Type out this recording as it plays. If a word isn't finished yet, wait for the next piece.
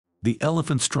The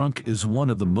elephant's trunk is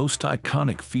one of the most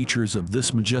iconic features of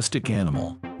this majestic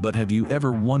animal, but have you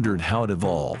ever wondered how it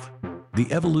evolved? The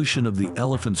evolution of the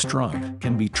elephant's trunk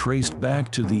can be traced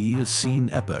back to the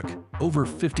Eocene epoch, over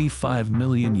 55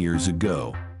 million years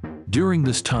ago. During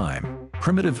this time,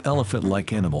 primitive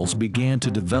elephant-like animals began to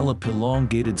develop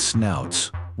elongated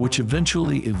snouts, which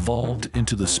eventually evolved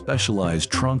into the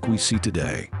specialized trunk we see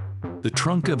today. The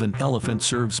trunk of an elephant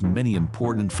serves many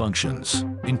important functions,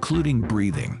 including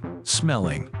breathing,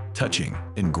 smelling, touching,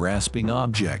 and grasping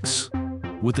objects.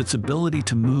 With its ability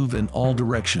to move in all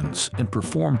directions and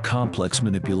perform complex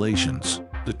manipulations,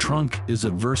 the trunk is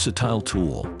a versatile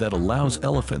tool that allows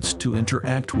elephants to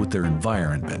interact with their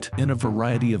environment in a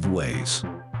variety of ways.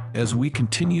 As we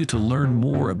continue to learn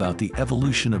more about the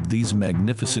evolution of these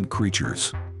magnificent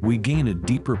creatures, we gain a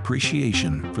deeper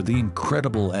appreciation for the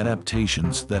incredible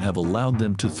adaptations that have allowed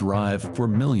them to thrive for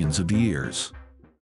millions of years.